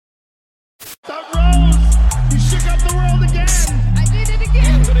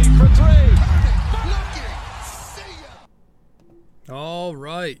All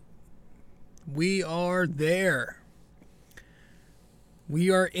right. We are there.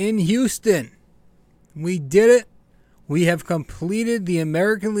 We are in Houston. We did it. We have completed the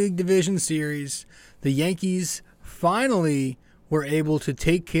American League Division Series. The Yankees finally were able to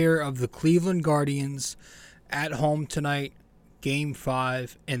take care of the Cleveland Guardians at home tonight, Game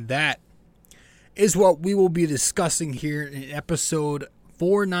 5. And that is what we will be discussing here in episode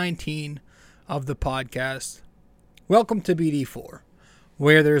 419 of the podcast. Welcome to BD4,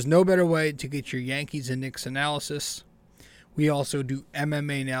 where there's no better way to get your Yankees and Knicks analysis. We also do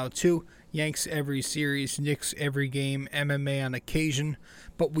MMA now too. Yanks every series, Knicks every game, MMA on occasion.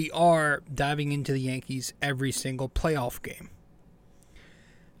 But we are diving into the Yankees every single playoff game.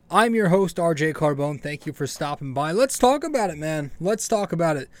 I'm your host, RJ Carbone. Thank you for stopping by. Let's talk about it, man. Let's talk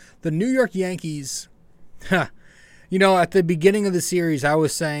about it. The New York Yankees, at the beginning of the series, I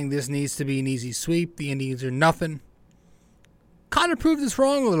was saying this needs to be an easy sweep. The Indians are nothing. Kind of proved us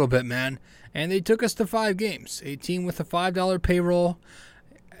wrong a little bit, man. And they took us to 5 games. A team with a $5 payroll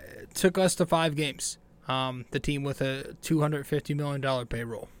took us to 5 games. The team with a $250 million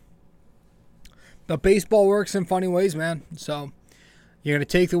payroll. But baseball works in funny ways, man. So you're going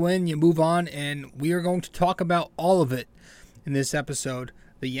to take the win, you move on, and we are going to talk about all of it in this episode.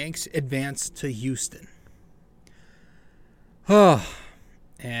 The Yanks advance to Houston. Oh,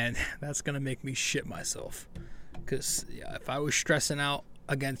 and that's going to make me shit myself. Because if I was stressing out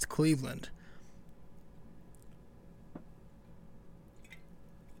against Cleveland,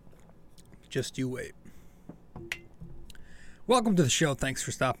 just you wait. Welcome to the show. Thanks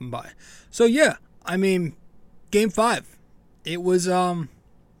for stopping by. So, Game 5. It was, you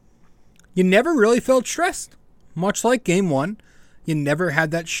never really felt stressed. Much like Game 1, you never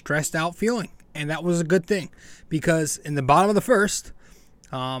had that stressed out feeling. And that was a good thing. Because in the bottom of the first,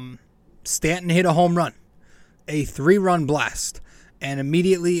 Stanton hit a home run. A 3-run blast. And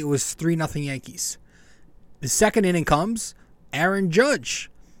immediately it was 3-0 Yankees. The second inning comes, Aaron Judge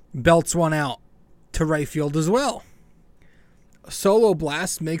belts one out to right field as well. A solo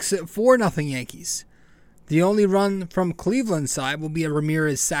blast makes it 4-0 Yankees. The only run from Cleveland's side will be a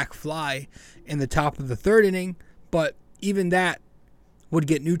Ramirez sac fly in the top of the third inning, but even that would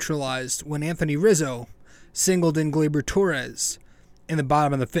get neutralized when Anthony Rizzo singled in Gleyber Torres in the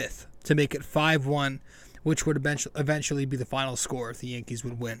bottom of the fifth to make it 5-1, which would eventually be the final score if the Yankees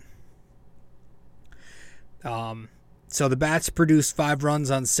would win. So the bats produced 5 runs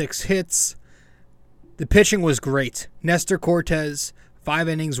on 6 hits. The pitching was great. Nestor Cortes, 5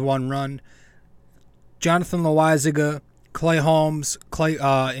 innings, 1 run. Jonathan Loaisiga, Clay Holmes,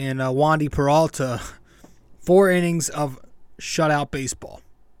 and Wandy Peralta, 4 innings of shutout baseball.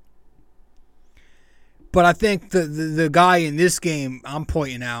 But I think the guy in this game I'm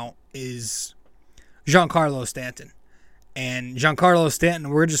pointing out is Giancarlo Stanton. And Giancarlo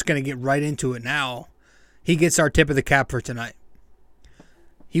Stanton, we're just going to get right into it now. He gets our tip of the cap for tonight.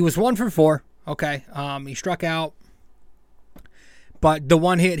 He was 1 for 4. Okay. He struck out. But the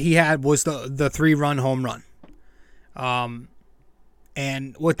one hit he had was the 3-run home run.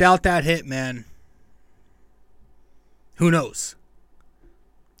 And without that hit, man, who knows?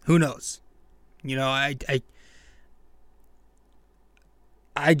 Who knows? I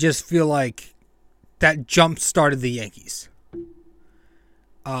just feel like that jump started the Yankees.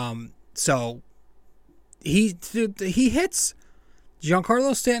 So he hits.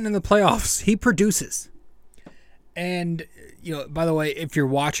 Giancarlo Stanton in the playoffs, he produces. And, by the way, if you're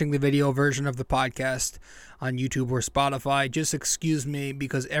watching the video version of the podcast on YouTube or Spotify, just excuse me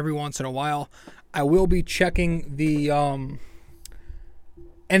because every once in a while I will be checking the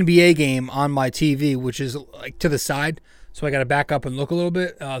NBA game on my TV, which is like to the side. So I got to back up and look a little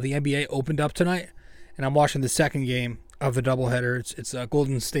bit. The NBA opened up tonight, and I'm watching the second game of the doubleheader. It's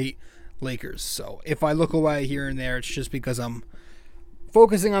Golden State Lakers. So if I look away here and there, it's just because I'm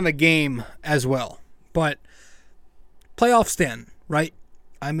focusing on the game as well. But playoff Stanton, right?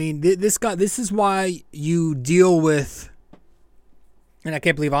 This is why you deal with, and I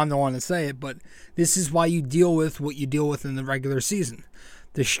can't believe I'm the one to say it, but this is why you deal with what you deal with in the regular season.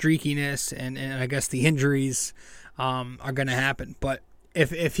 The streakiness and I guess the injuries are going to happen. But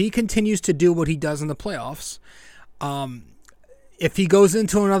if he continues to do what he does in the playoffs, if he goes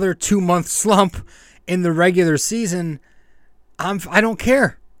into another 2-month slump in the regular season, I don't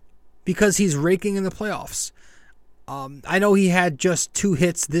care because he's raking in the playoffs. I know he had just 2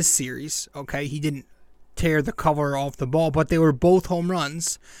 hits this series. Okay, he didn't tear the cover off the ball, but they were both home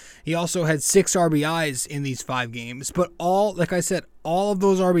runs. He also had 6 RBIs in these 5 games. But like I said, all of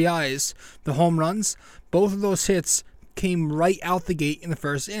those RBIs, the home runs, both of those hits came right out the gate in the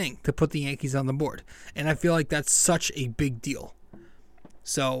first inning to put the Yankees on the board. And I feel like that's such a big deal.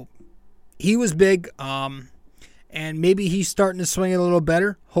 So he was big, and maybe he's starting to swing it a little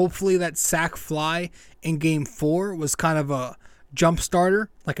better. Hopefully that sac fly in Game 4 was kind of a jump starter,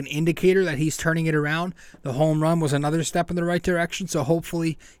 like an indicator that he's turning it around. The home run was another step in the right direction, so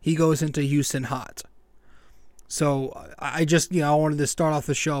hopefully he goes into Houston hot. So I just, I wanted to start off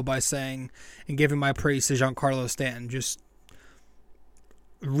the show by saying and giving my praise to Giancarlo Stanton. Just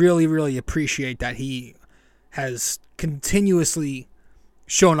really, really appreciate that he has continuously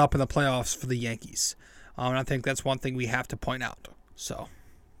shown up in the playoffs for the Yankees. And I think that's one thing we have to point out. So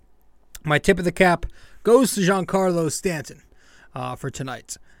my tip of the cap goes to Giancarlo Stanton for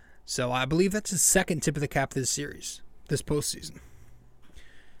tonight. So I believe that's his second tip of the cap this series, this postseason.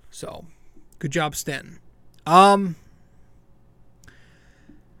 So good job, Stanton.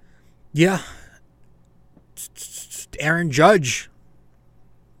 Yeah. Aaron Judge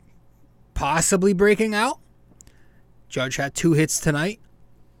possibly breaking out. Judge had 2 hits tonight.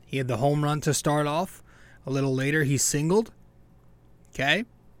 He had the home run to start off. A little later, he singled. Okay.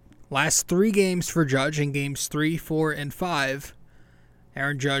 Last 3 games for Judge in games 3, 4, and 5.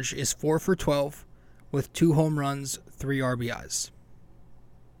 Aaron Judge is 4 for 12 with 2 home runs, 3 RBIs.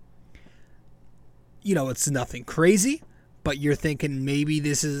 It's nothing crazy, but you're thinking maybe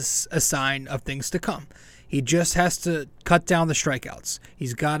this is a sign of things to come. He just has to cut down the strikeouts.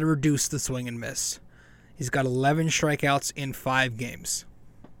 He's got to reduce the swing and miss. He's got 11 strikeouts in 5 games.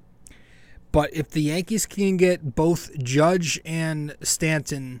 But if the Yankees can get both Judge and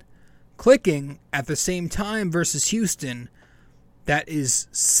Stanton clicking at the same time versus Houston, that is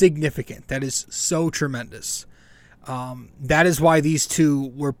significant. That is so tremendous. That is why these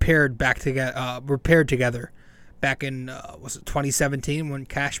two were paired together back in 2017 when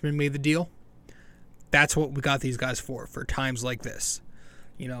Cashman made the deal. That's what we got these guys for times like this.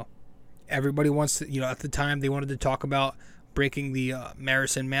 Everybody wants to, at the time they wanted to talk about breaking the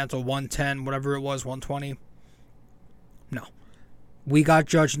Marison Mantle 110, whatever it was, 120. No. We got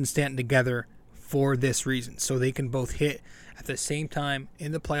Judge and Stanton together for this reason, so they can both hit at the same time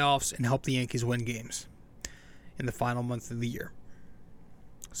in the playoffs and help the Yankees win games in the final month of the year.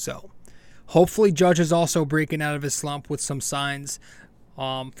 So, hopefully Judge is also breaking out of his slump with some signs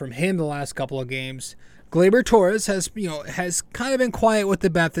from him the last couple of games. Gleyber Torres has kind of been quiet with the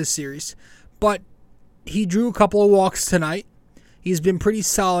bat this series, but he drew a couple of walks tonight. He's been pretty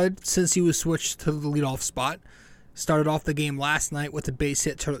solid since he was switched to the leadoff spot. Started off the game last night with a base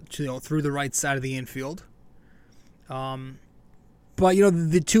hit through the right side of the infield. But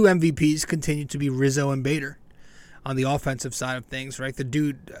the 2 MVPs continue to be Rizzo and Bader on the offensive side of things, right? The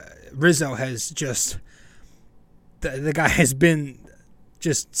dude, Rizzo, has just the guy has been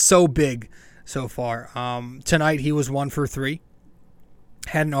just so big so far. Tonight he was 1 for 3,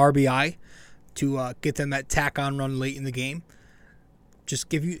 had an RBI to get them that tack-on run late in the game. Just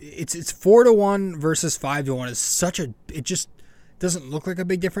give you it's 4-1 versus 5-1 is it just doesn't look like a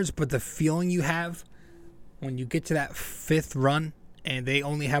big difference, but the feeling you have when you get to that 5th run and they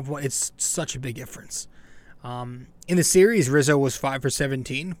only have one, it's such a big difference. In the series, Rizzo was 5 for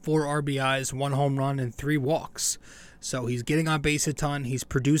 17, 4 RBIs, 1 home run, and 3 walks. So he's getting on base a ton. He's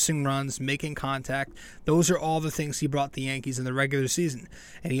producing runs, making contact. Those are all the things he brought the Yankees in the regular season.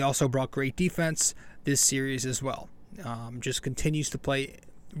 And he also brought great defense this series as well. Just continues to play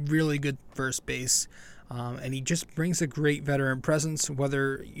really good first base. And he just brings a great veteran presence,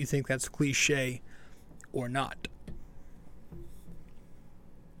 whether you think that's cliche or not.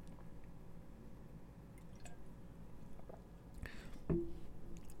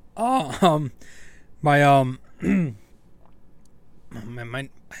 I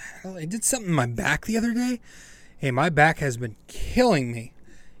did something in my back the other day. Hey, my back has been killing me,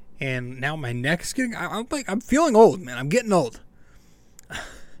 and now my neck's getting. I'm feeling old, man. I'm getting old.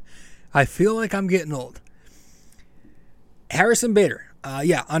 I feel like I'm getting old. Harrison Bader,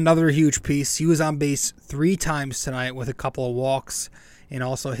 another huge piece. He was on base 3 times tonight with a couple of walks and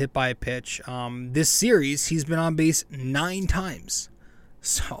also hit by a pitch. This series, he's been on base 9 times.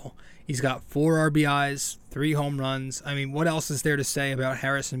 So he's got 4 RBIs, 3 home runs. I mean, what else is there to say about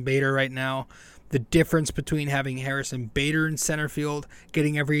Harrison Bader right now? The difference between having Harrison Bader in center field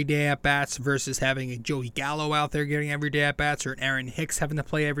getting everyday at-bats versus having a Joey Gallo out there getting everyday at-bats, or an Aaron Hicks having to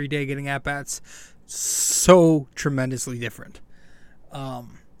play every day getting at-bats. So tremendously different.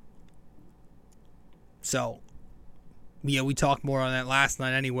 We talked more on that last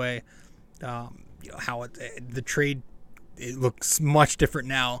night anyway. How the trade, it looks much different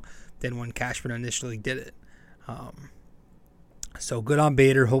now than when Cashman initially did it. So good on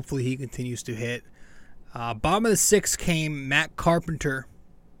Bader. Hopefully he continues to hit. Bottom of the 6th came Matt Carpenter.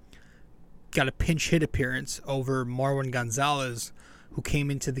 Got a pinch hit appearance over Marwin Gonzalez, who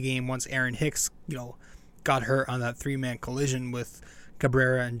came into the game once Aaron Hicks, got hurt on that 3-man collision with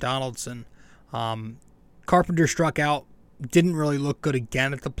Cabrera and Donaldson. Carpenter struck out, didn't really look good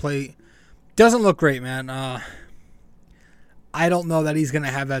again at the plate. Doesn't look great, man. I don't know that he's going to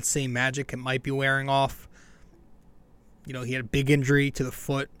have that same magic. It might be wearing off. He had a big injury to the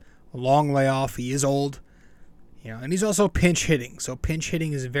foot, a long layoff. He is old, and he's also pinch hitting. So pinch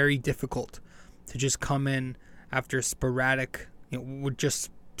hitting is very difficult to just come in after sporadic, with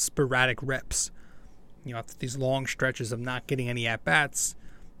just sporadic reps. After these long stretches of not getting any at-bats,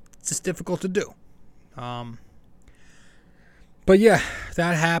 it's just difficult to do. But yeah,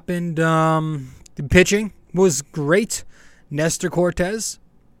 that happened. The pitching was great. Nestor Cortes,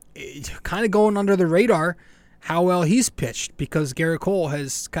 kind of going under the radar how well he's pitched because Garrett Cole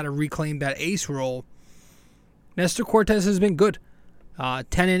has kind of reclaimed that ace role. Nestor Cortes has been good. 10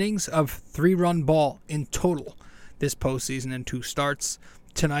 innings of 3-run ball in total this postseason and 2 starts.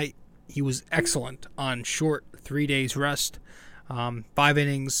 Tonight, he was excellent on short 3 days rest. 5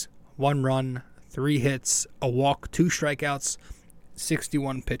 innings, 1 run, 3 hits, a walk, 2 strikeouts,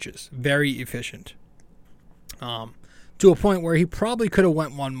 61 pitches. Very efficient. To a point where he probably could have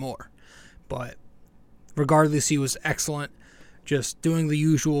went 1 more. But regardless, he was excellent. Just doing the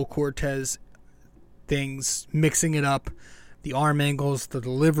usual Cortes things, mixing it up. The arm angles, the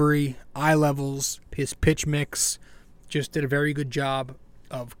delivery, eye levels, his pitch mix. Just did a very good job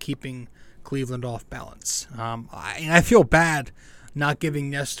of keeping Cleveland off balance. I feel bad not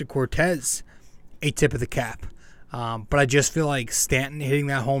giving Nestor Cortes a tip of the cap. But I just feel like Stanton hitting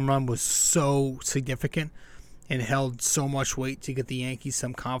that home run was so significant and held so much weight to get the Yankees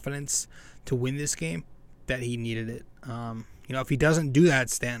some confidence to win this game that he needed it. If he doesn't do that,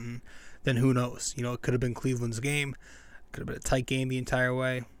 Stanton, then who knows? It could have been Cleveland's game. Could have been a tight game the entire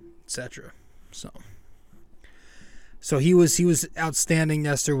way, etc. So he was outstanding.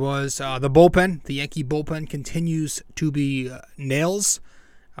 Nestor was. The bullpen, the Yankee bullpen, continues to be nails.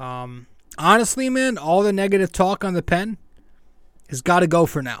 Honestly, man, all the negative talk on the pen has got to go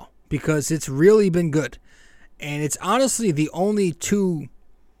for now because it's really been good. And it's honestly the only 2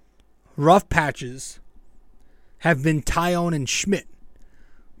 rough patches have been Taillon and Schmidt,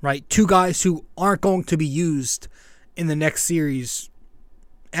 right? 2 guys who aren't going to be used in the next series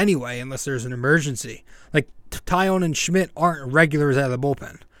anyway, unless there's an emergency. Like Taillon and Schmidt aren't regulars out of the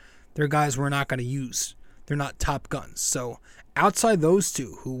bullpen. They're guys we're not going to use. They're not top guns. So outside those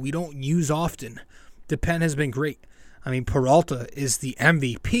 2, who we don't use often, the pen has been great. I mean, Peralta is the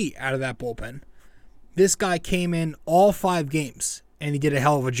MVP out of that bullpen. This guy came in all 5 games, and he did a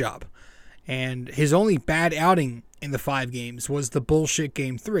hell of a job. And his only bad outing in the 5 games was the bullshit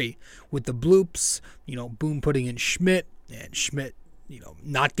Game 3 with the bloops, Boone putting in Schmidt, and Schmidt,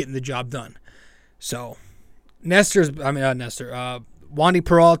 not getting the job done. So, Wandy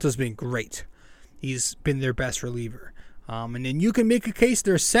Peralta's been great. He's been their best reliever. And then you can make a case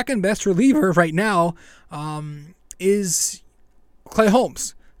their second best reliever right now is Clay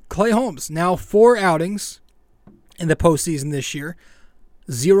Holmes. Clay Holmes, now 4 outings in the postseason this year,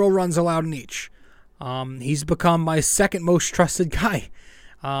 0 runs allowed in each. He's become my second most trusted guy.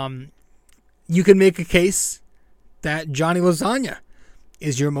 You can make a case that Johnny Lasagna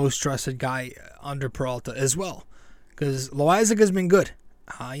is your most trusted guy under Peralta as well, because Loizaga has been good.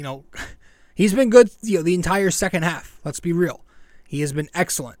 He's been good the entire second half. Let's be real. He has been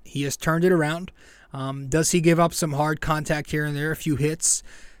excellent. He has turned it around. Does he give up some hard contact here and there, a few hits?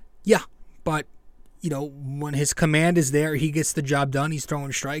 Yeah, but, when his command is there, he gets the job done. He's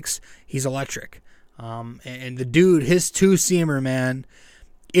throwing strikes. He's electric. And the dude, his 2-seamer, man,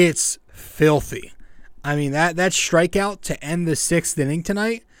 it's filthy. I mean, that strikeout to end the 6th inning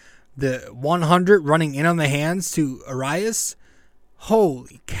tonight, the 100 running in on the hands to Arias,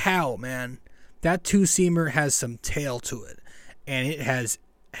 holy cow, man. That 2-seamer has some tail to it, and it has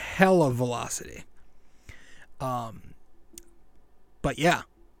hella velocity. But yeah,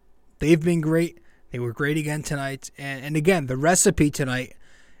 they've been great. They were great again tonight. And again, the recipe tonight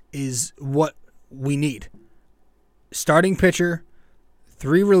is what we need. Starting pitcher,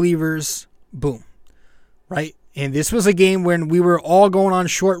 3 relievers, boom. Right? And this was a game when we were all going on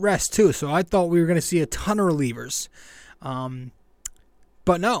short rest too. So I thought we were going to see a ton of relievers.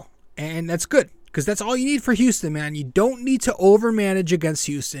 But no. And that's good, because that's all you need for Houston, man. You don't need to overmanage against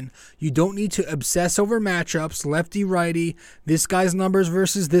Houston. You don't need to obsess over matchups, lefty, righty, this guy's numbers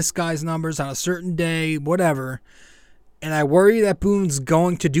versus this guy's numbers on a certain day, whatever. And I worry that Boone's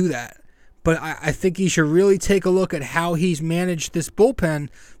going to do that. But I think he should really take a look at how he's managed this bullpen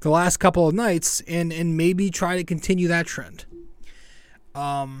the last couple of nights and maybe try to continue that trend.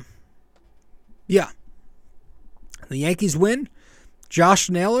 Yeah. The Yankees win. Josh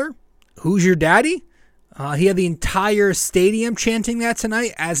Naylor, who's your daddy? He had the entire stadium chanting that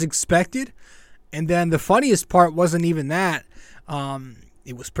tonight, as expected. And then the funniest part wasn't even that.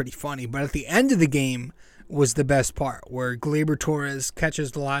 It was pretty funny. But at the end of the game was the best part, where Gleyber Torres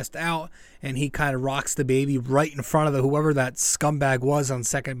catches the last out, and he kind of rocks the baby right in front of whoever that scumbag was on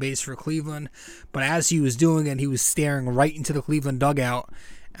second base for Cleveland. But as he was doing it, he was staring right into the Cleveland dugout,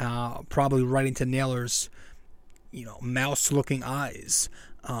 probably right into Naylor's, mouse-looking eyes.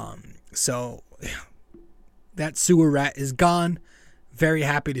 So that sewer rat is gone. Very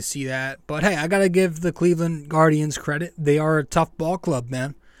happy to see that. But hey, I got to give the Cleveland Guardians credit. They are a tough ball club,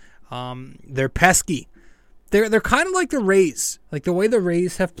 man. They're pesky. They're kind of like the Rays. Like the way the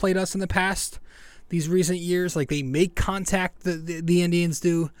Rays have played us in the past, these recent years. Like they make contact, the Indians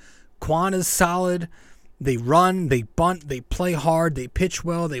do. Kwan is solid. They run, they bunt, they play hard, they pitch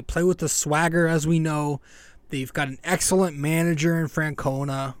well, they play with the swagger, as we know. They've got an excellent manager in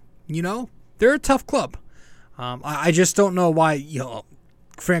Francona. They're a tough club. I just don't know why,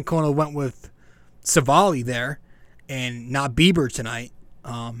 Francona went with Savali there and not Bieber tonight.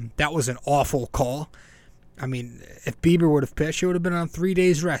 That was an awful call. I mean, if Bieber would have pitched, it would have been on 3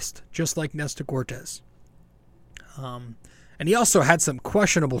 days rest, just like Nestor Cortez. And he also had some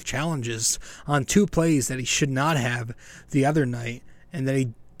questionable challenges on 2 plays that he should not have the other night, and that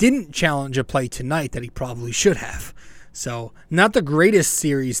he didn't challenge a play tonight that he probably should have. So, not the greatest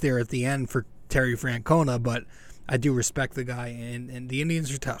series there at the end for Terry Francona, but I do respect the guy, and the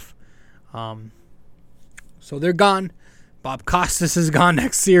Indians are tough. So they're gone. Bob Costas is gone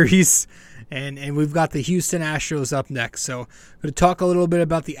next series, and we've got the Houston Astros up next. So I'm going to talk a little bit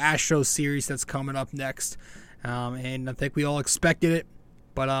about the Astros series that's coming up next, and I think we all expected it,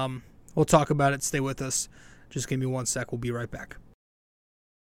 but we'll talk about it. Stay with us. Just give me 1 sec. We'll be right back.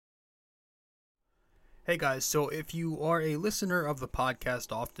 Hey guys, so if you are a listener of the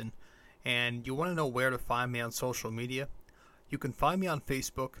podcast often, and you want to know where to find me on social media, you can find me on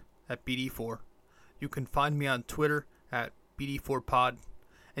Facebook at BD4. You can find me on Twitter at BD4Pod.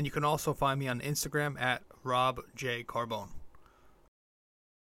 And you can also find me on Instagram at Rob J. Carbone.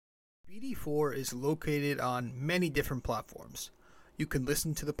 BD4 is located on many different platforms. You can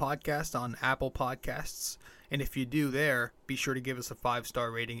listen to the podcast on Apple Podcasts. And if you do there, be sure to give us a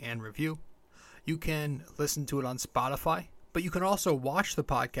 5-star rating and review. You can listen to it on Spotify. But you can also watch the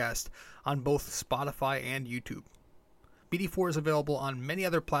podcast on both Spotify and YouTube. BD4 is available on many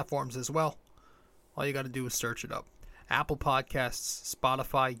other platforms as well. All you got to do is search it up. Apple Podcasts,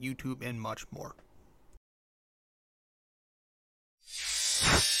 Spotify, YouTube, and much more.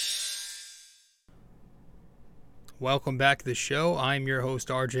 Welcome back to the show. I'm your host,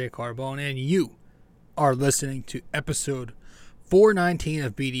 RJ Carbone, and you are listening to episode 419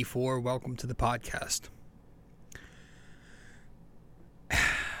 of BD4. Welcome to the podcast.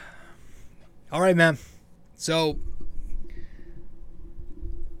 All right, man. So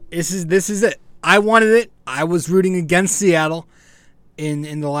this is it. I wanted it. I was rooting against Seattle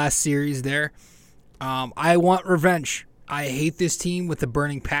in the last series there. I want revenge. I hate this team with a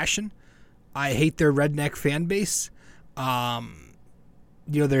burning passion. I hate their redneck fan base.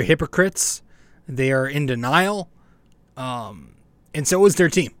 They're hypocrites. They are in denial. And so is their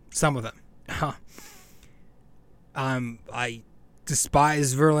team. Some of them. I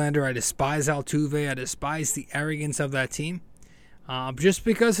despise Verlander. I despise Altuve. I despise the arrogance of that team. Just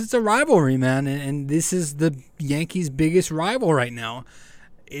because it's a rivalry, man. And this is the Yankees' biggest rival right now.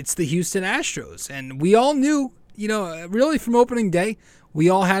 It's the Houston Astros. And we all knew, really from opening day, we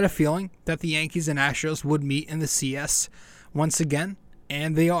all had a feeling that the Yankees and Astros would meet in the CS once again.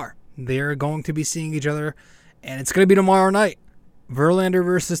 And they are. They're going to be seeing each other. And it's going to be tomorrow night. Verlander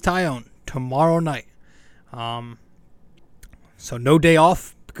versus Taillon. Tomorrow night. So no day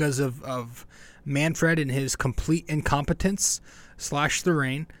off because of Manfred and his complete incompetence / the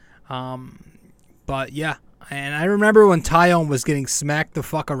rain. But yeah, and I remember when Taillon was getting smacked the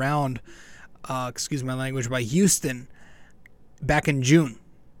fuck around, excuse my language, by Houston back in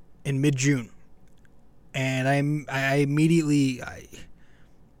mid-June. And I immediately,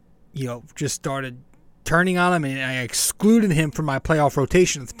 just started turning on him, and I excluded him from my playoff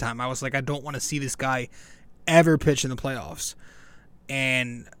rotation at the time. I was like, I don't want to see this guy ever pitch in the playoffs.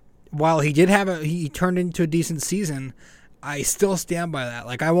 And while he turned into a decent season, I still stand by that.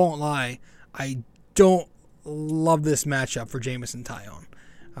 Like, I won't lie, I don't love this matchup for Jameson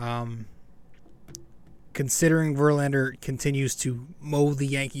Taillon. Considering Verlander continues to mow the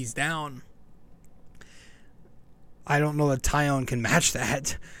Yankees down, I don't know that Taillon can match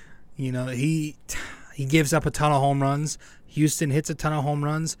that. He gives up a ton of home runs. Houston hits a ton of home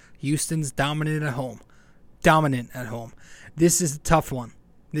runs. Houston's dominant at home. dominant at home. This is a tough one.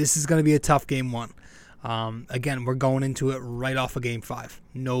 This is going to be a tough game one. Again, we're going into it right off of game 5.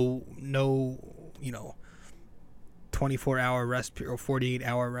 No, 24-hour rest period or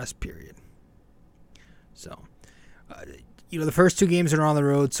 48-hour rest period. So, the first 2 games are on the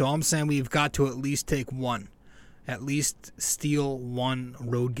road, so I'm saying we've got to at least take one. At least steal one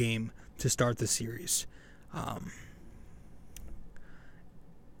road game to start the series.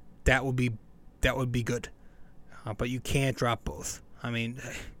 That would be good. But you can't drop both. I mean,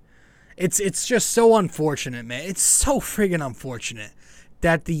 it's just so unfortunate, man. It's so friggin' unfortunate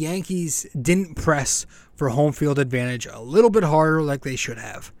that the Yankees didn't press for home field advantage a little bit harder like they should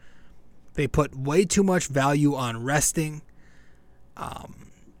have. They put way too much value on resting.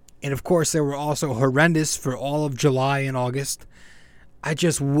 And of course, they were also horrendous for all of July and August. I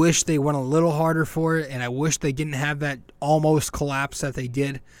just wish they went a little harder for it, and I wish they didn't have that almost collapse that they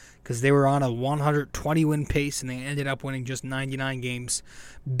did, because they were on a 120-win pace, and they ended up winning just 99 games.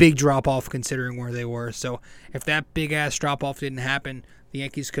 Big drop-off considering where they were. So if that big-ass drop-off didn't happen, the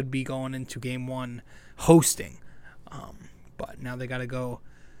Yankees could be going into Game 1 hosting. But now they got to go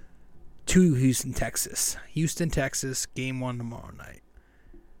to Houston, Texas. Houston, Texas, Game 1 tomorrow night.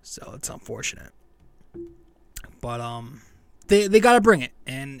 So it's unfortunate. But they got to bring it.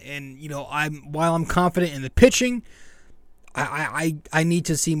 And while I'm confident in the pitching, I need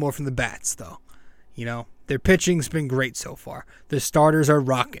to see more from the bats, though. Their pitching's been great so far. The starters are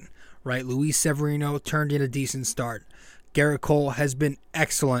rocking, right? Luis Severino turned in a decent start. Garrett Cole has been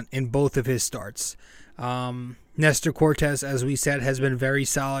excellent in both of his starts. Nestor Cortez, as we said, has been very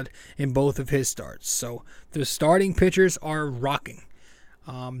solid in both of his starts. So the starting pitchers are rocking.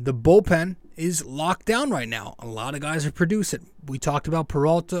 The bullpen is locked down right now. A lot of guys are producing. We talked about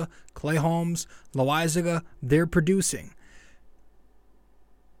Peralta, Clay Holmes, Loaizaga. They're producing.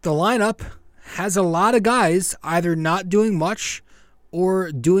 The lineup has a lot of guys either not doing much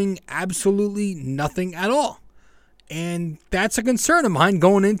or doing absolutely nothing at all. And that's a concern of mine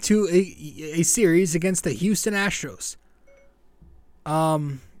going into a series against the Houston Astros.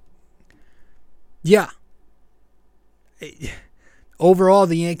 Yeah. Overall,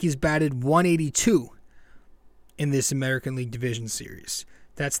 the Yankees batted .182 in this American League Division Series.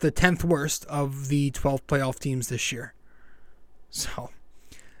 That's the 10th worst of the 12 playoff teams this year. So,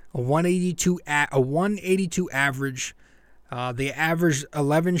 a 182 average. They averaged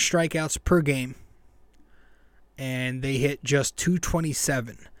 11 strikeouts per game, and they hit just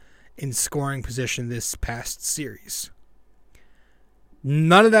 .227 in scoring position this past series.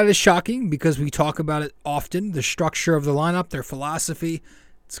 None of that is shocking because we talk about it often. The structure of the lineup, their philosophy,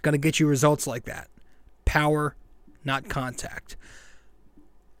 it's going to get you results like that. Power, not contact.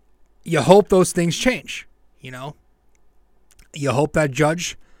 You hope those things change, You hope that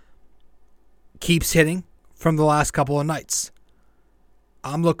Judge keeps hitting from the last couple of nights.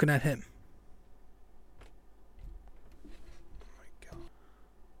 I'm looking at him. Oh my God.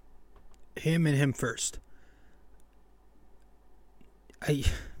 Him and him first.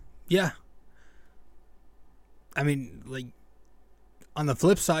 Yeah. I mean, on the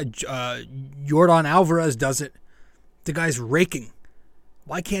flip side, Yordan Alvarez does it. The guy's raking.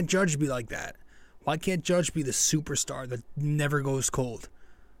 Why can't Judge be like that? Why can't Judge be the superstar that never goes cold?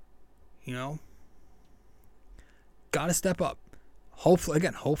 Got to step up.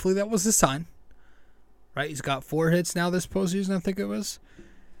 Hopefully that was the sign. Right? He's got 4 hits now this postseason, I think it was.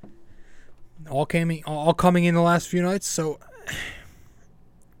 All coming in the last few nights, so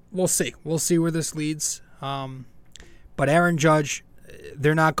we'll see. We'll see where this leads. But Aaron Judge,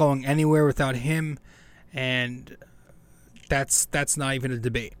 they're not going anywhere without him, and that's not even a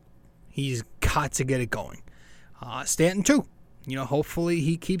debate. He's got to get it going. Stanton too. Hopefully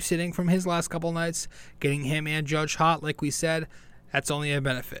he keeps hitting from his last couple nights, getting him and Judge hot, like we said. That's only a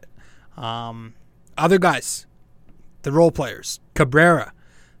benefit. Other guys, the role players, Cabrera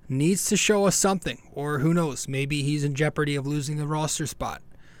needs to show us something, or who knows, maybe he's in jeopardy of losing the roster spot.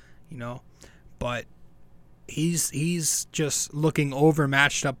 But he's just looking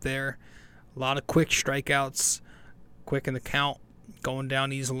overmatched up there. A lot of quick strikeouts, quick in the count, going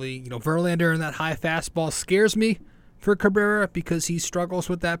down easily. Verlander and that high fastball scares me for Cabrera because he struggles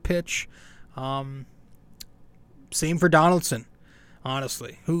with that pitch. Same for Donaldson,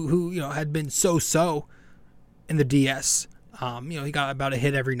 honestly, who had been so in the DS. He got about a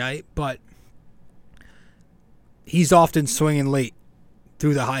hit every night, but he's often swinging late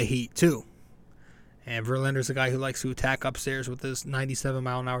through the high heat too. And Verlander's a guy who likes to attack upstairs with his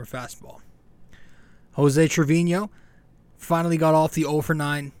 97-mile-an-hour fastball. Jose Trevino finally got off the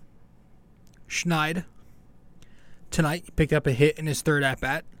 0-for-9 schneid tonight. He picked up a hit in his third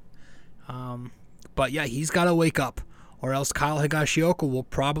at-bat. But yeah, he's got to wake up, or else Kyle Higashioka will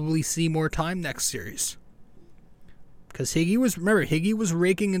probably see more time next series. Because Higgy was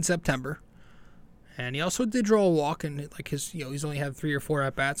raking in September, and he also did draw a walk, and like he's only had 3 or 4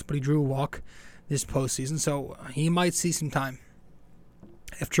 at bats, but he drew a walk this postseason, so he might see some time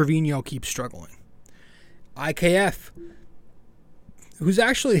if Trevino keeps struggling. IKF, who's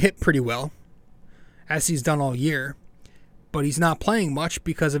actually hit pretty well, as he's done all year, but he's not playing much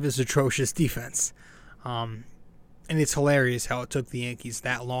because of his atrocious defense. And it's hilarious how it took the Yankees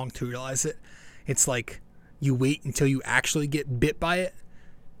that long to realize it. It's like you wait until you actually get bit by it,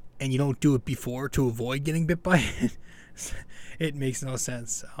 and you don't do it before to avoid getting bit by it. It makes no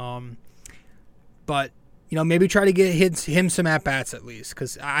sense. But, maybe try to get him some at-bats at least,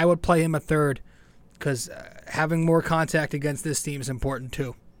 because I would play him a third, because having more contact against this team is important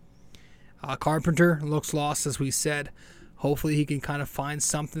too. Carpenter looks lost, as we said. Hopefully he can kind of find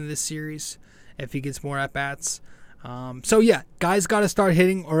something this series if he gets more at-bats. So yeah, guys got to start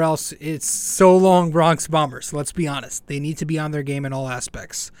hitting, or else it's so long Bronx Bombers. Let's be honest. They need to be on their game in all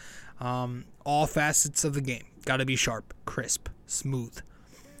aspects. All facets of the game. Got to be sharp, crisp, smooth.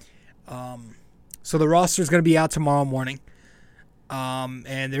 So the roster is going to be out tomorrow morning.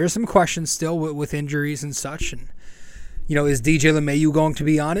 And there are some questions still with injuries and such. And, is DJ LeMahieu going to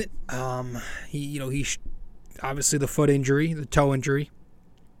be on it? He obviously the foot injury, the toe injury.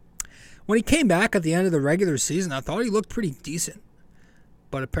 When he came back at the end of the regular season, I thought he looked pretty decent,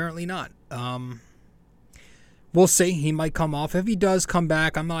 but apparently not. We'll see. He might come off. If he does come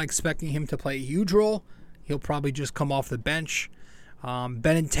back, I'm not expecting him to play a huge role. He'll probably just come off the bench.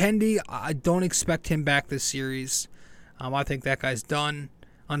 Benintendi, I don't expect him back this series. I think that guy's done,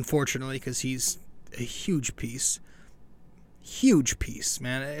 unfortunately, because he's a huge piece. Huge piece,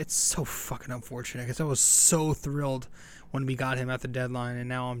 man. It's so fucking unfortunate because I was so thrilled when we got him at the deadline, and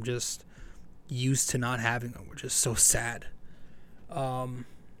now I'm just used to not having him, which is so sad.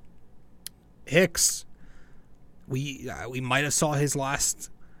 Hicks, we might have saw his last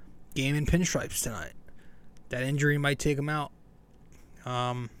game in pinstripes tonight. That injury might take him out.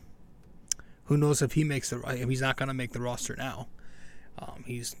 Who knows if he makes he's not going to make the roster now.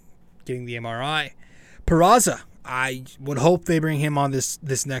 He's getting the MRI. Peraza, I would hope they bring him on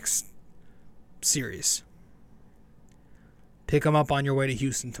this next series. Pick him up on your way to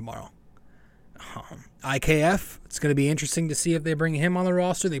Houston tomorrow. IKF, it's going to be interesting to see if they bring him on the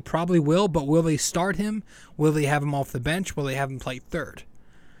roster. They probably will, but will they start him? Will they have him off the bench? Will they have him play third?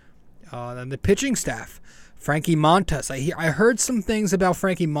 Then the pitching staff. Frankie Montes. I heard some things about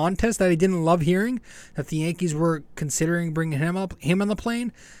Frankie Montes that I didn't love hearing, that the Yankees were considering bringing him on the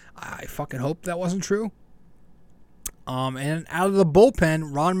plane. I fucking hope that wasn't true. And out of the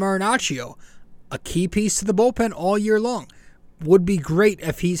bullpen, Ron Marinaccio, a key piece to the bullpen all year long. Would be great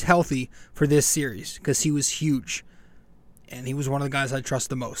if he's healthy for this series, because he was huge. And he was one of the guys I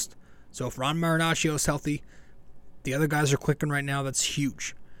trust the most. So if Ron Marinaccio is healthy, the other guys are clicking right now, that's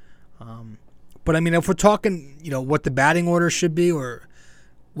huge. But I mean, if we're talking, what the batting order should be or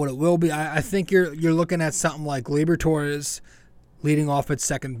what it will be, I think you're looking at something like Gleyber Torres leading off at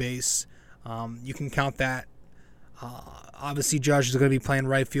second base. You can count that. Obviously, Judge is going to be playing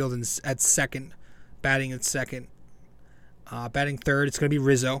right field at second, batting at second. Batting third, it's going to be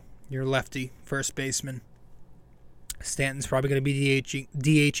Rizzo, your lefty, first baseman. Stanton's probably going to be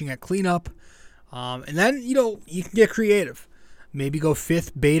DHing at cleanup. And then, you can get creative. Maybe go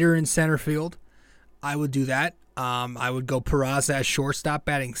fifth, Bader in center field. I would do that. I would go Peraza at shortstop,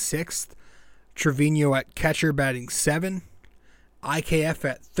 batting sixth. Trevino at catcher, batting 7. IKF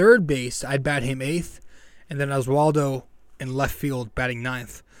at third base, I'd bat him 8th. And then Oswaldo in left field, batting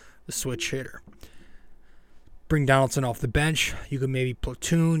 9th, the switch hitter. Bring Donaldson off the bench. You could maybe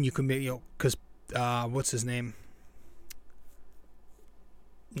platoon. You could maybe, because, what's his name?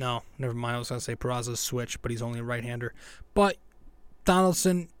 No, never mind. I was going to say Peraza's switch, but he's only a right-hander. But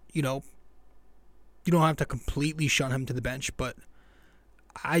Donaldson, you don't have to completely shun him to the bench, but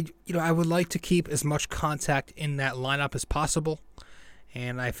I would like to keep as much contact in that lineup as possible.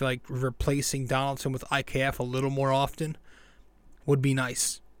 And I feel like replacing Donaldson with IKF a little more often would be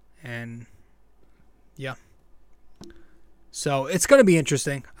nice. And, yeah. So, it's going to be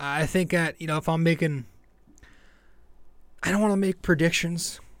interesting. I think if I'm making... I don't want to make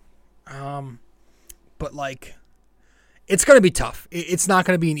predictions. But, it's going to be tough. It's not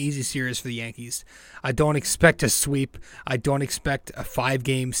going to be an easy series for the Yankees. I don't expect a sweep. I don't expect a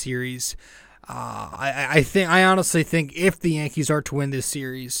 5-game series. I honestly think if the Yankees are to win this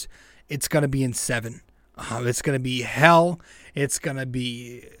series, it's going to be in 7. It's going to be hell. It's going to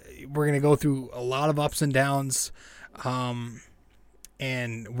be... We're going to go through a lot of ups and downs.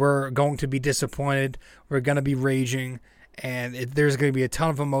 and we're going to be disappointed. We're going to be raging, and there's going to be a ton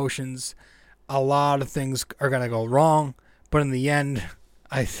of emotions. A lot of things are going to go wrong, but in the end,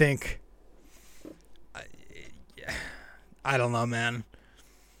 I think, I don't know, man.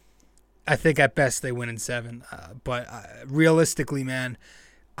 I think at best they win in 7, but realistically, man,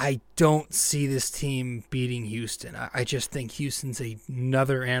 I don't see this team beating Houston. I just think Houston's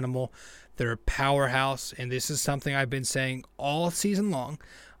another animal. They're a powerhouse, and this is something I've been saying all season long.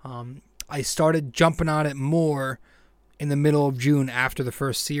 I started jumping on it more in the middle of June after the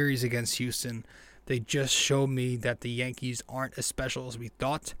first series against Houston. They just showed me that the Yankees aren't as special as we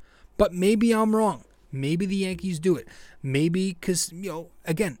thought, but maybe I'm wrong. Maybe the Yankees do it. Maybe because,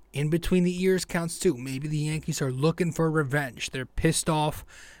 again, in between the ears counts too. Maybe the Yankees are looking for revenge. They're pissed off.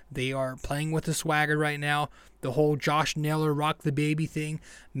 They are playing with the swagger right now. The whole Josh Naylor rock the baby thing.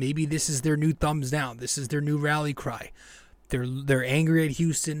 Maybe this is their new thumbs down. This is their new rally cry. They're angry at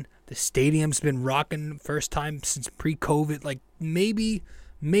Houston. The stadium's been rocking first time since pre-COVID. Like maybe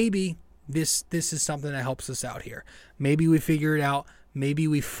this is something that helps us out here. Maybe we figure it out. Maybe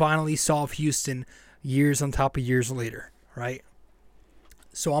we finally solve Houston years on top of years later, right?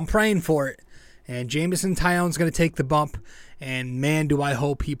 So I'm praying for it. And Jameson Taillon's going to take the bump. And man, do I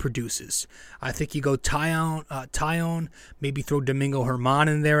hope he produces. I think you go Taillon, maybe throw Domingo Germán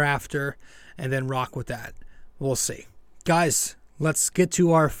in there after, and then rock with that. We'll see. Guys, let's get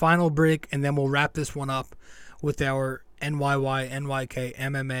to our final break, and then we'll wrap this one up with our NYY, NYK,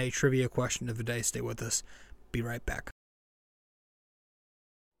 MMA trivia question of the day. Stay with us. Be right back.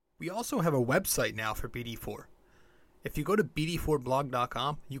 We also have a website now for BD4. If you go to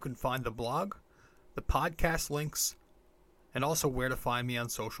bd4blog.com, you can find the blog, the podcast links, and also where to find me on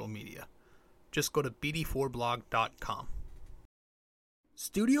social media. Just go to bd4blog.com.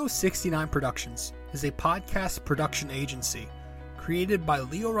 Studio 69 Productions is a podcast production agency created by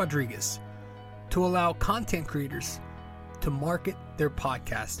Leo Rodriguez to allow content creators to market their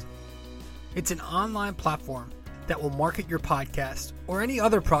podcast. It's an online platform that will market your podcast or any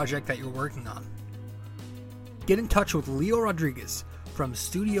other project that you're working on. Get in touch with Leo Rodriguez from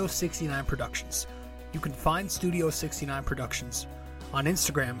Studio 69 Productions. You can find Studio 69 Productions on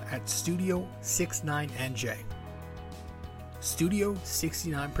Instagram at Studio69NJ. Studio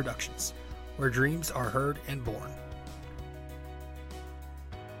 69 Productions, where dreams are heard and born.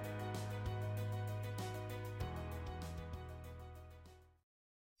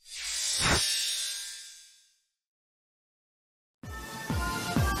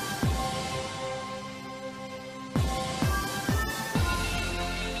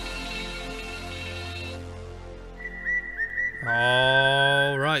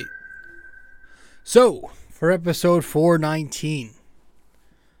 All right. So, for episode 419,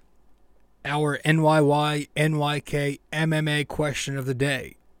 our NYY, NYK, MMA question of the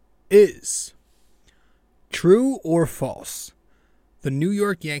day is, true or false, the New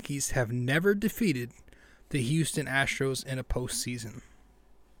York Yankees have never defeated the Houston Astros in a postseason?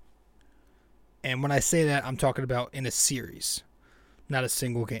 And when I say that, I'm talking about in a series, not a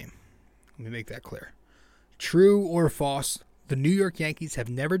single game. Let me make that clear. True or false, the New York Yankees have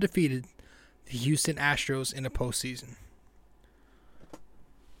never defeated the Houston Astros in a postseason.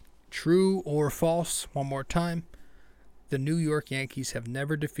 True or false, one more time, the New York Yankees have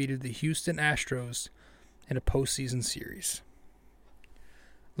never defeated the Houston Astros in a postseason series.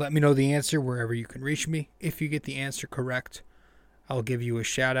 Let me know the answer wherever you can reach me. If you get the answer correct, I'll give you a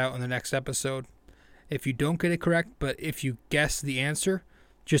shout out in the next episode. If you don't get it correct, but if you guess the answer,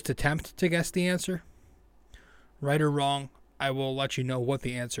 just attempt to guess the answer, right or wrong, I will let you know what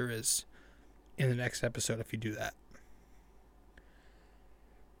the answer is in the next episode if you do that.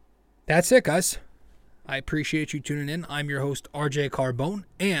 That's it, guys. I appreciate you tuning in. I'm your host, RJ Carbone,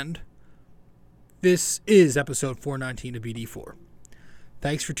 and this is episode 419 of BD4.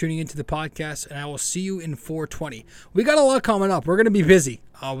 Thanks for tuning into the podcast, and I will see you in 420. We got a lot coming up. We're going to be busy.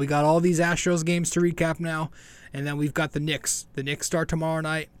 We got all these Astros games to recap now, and then we've got the Knicks. The Knicks start tomorrow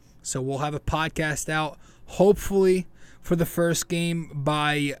night, so we'll have a podcast out, hopefully, for the first game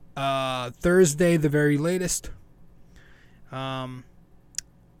by Thursday, the very latest.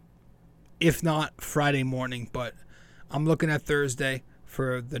 If not, Friday morning, but I'm looking at Thursday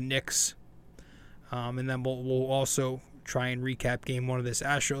for the Knicks. And then we'll also try and recap game 1 of this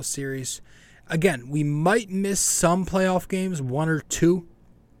Astros series. Again, we might miss some playoff games, 1 or 2,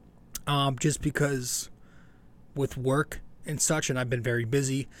 just because with work and such, and I've been very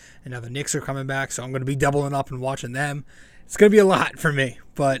busy, and now the Knicks are coming back, so I'm going to be doubling up and watching them. It's going to be a lot for me,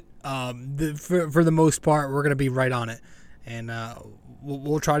 but for the most part, we're going to be right on it, and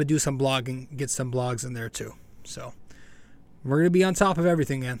we'll try to do some blogging, get some blogs in there too. So We're going to be on top of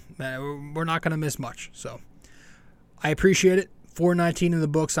everything, man. We're not going to miss much. So I appreciate it. 419 in the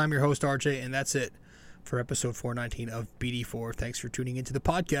books. I'm your host, RJ, and that's it for episode 419 of BD4. Thanks for tuning into the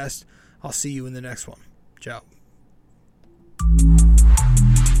podcast. I'll see you in the next one. Ciao.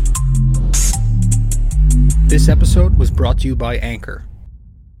 This episode was brought to you by Anchor.